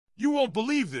You won't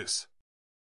believe this.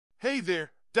 Hey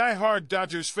there, die-hard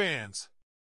Dodgers fans.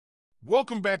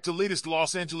 Welcome back to latest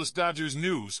Los Angeles Dodgers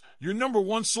news, your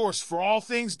 #1 source for all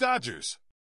things Dodgers.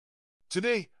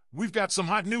 Today, we've got some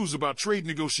hot news about trade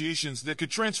negotiations that could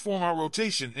transform our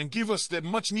rotation and give us that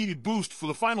much-needed boost for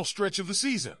the final stretch of the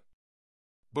season.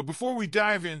 But before we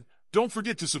dive in, don't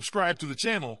forget to subscribe to the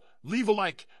channel, leave a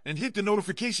like, and hit the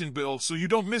notification bell so you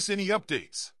don't miss any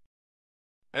updates.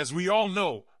 As we all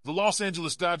know, the Los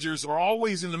Angeles Dodgers are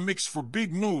always in the mix for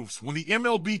big moves when the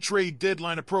MLB trade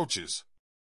deadline approaches.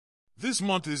 This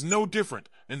month is no different,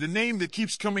 and the name that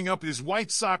keeps coming up is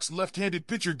White Sox left-handed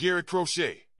pitcher Garrett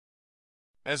Crochet.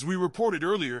 As we reported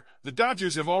earlier, the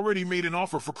Dodgers have already made an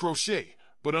offer for Crochet,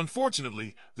 but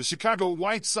unfortunately, the Chicago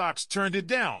White Sox turned it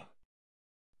down.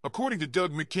 According to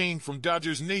Doug McKain from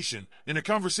Dodgers Nation, in a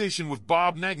conversation with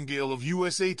Bob Nightengale of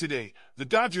USA Today, the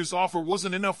Dodgers' offer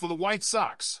wasn't enough for the White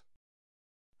Sox.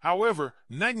 However,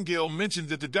 Nightengale mentioned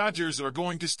that the Dodgers are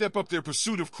going to step up their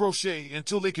pursuit of Crochet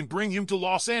until they can bring him to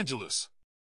Los Angeles.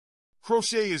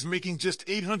 Crochet is making just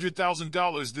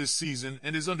 $800,000 this season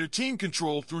and is under team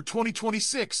control through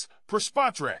 2026, per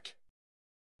Spotrac.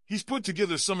 He's put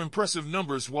together some impressive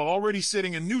numbers while already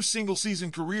setting a new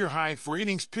single-season career high for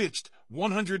innings pitched,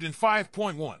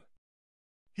 105.1.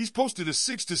 He's posted a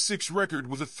 6-6 record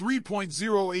with a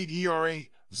 3.08 ERA,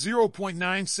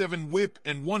 0.97 WHIP,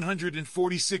 and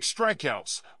 146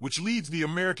 strikeouts, which leads the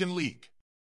American League.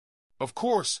 Of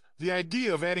course, the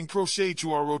idea of adding Crochet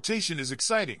to our rotation is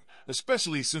exciting,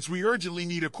 especially since we urgently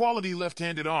need a quality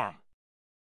left-handed arm.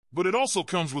 But it also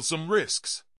comes with some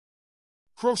risks.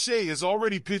 Crochet has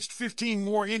already pitched 15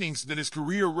 more innings than his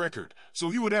career record, so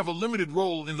he would have a limited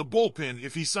role in the bullpen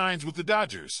if he signs with the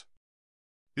Dodgers.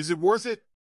 Is it worth it?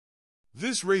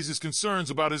 This raises concerns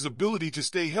about his ability to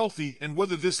stay healthy and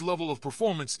whether this level of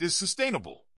performance is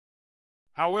sustainable.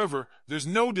 However, there's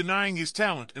no denying his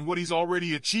talent and what he's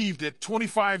already achieved at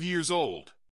 25 years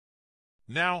old.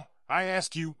 Now, I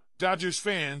ask you, Dodgers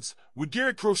fans, would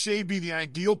Garrett Crochet be the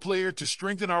ideal player to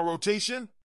strengthen our rotation?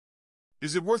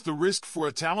 Is it worth the risk for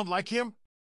a talent like him?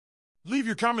 Leave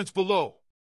your comments below.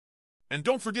 And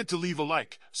don't forget to leave a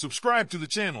like, subscribe to the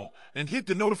channel, and hit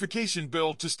the notification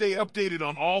bell to stay updated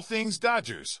on all things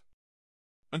Dodgers.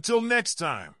 Until next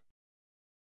time.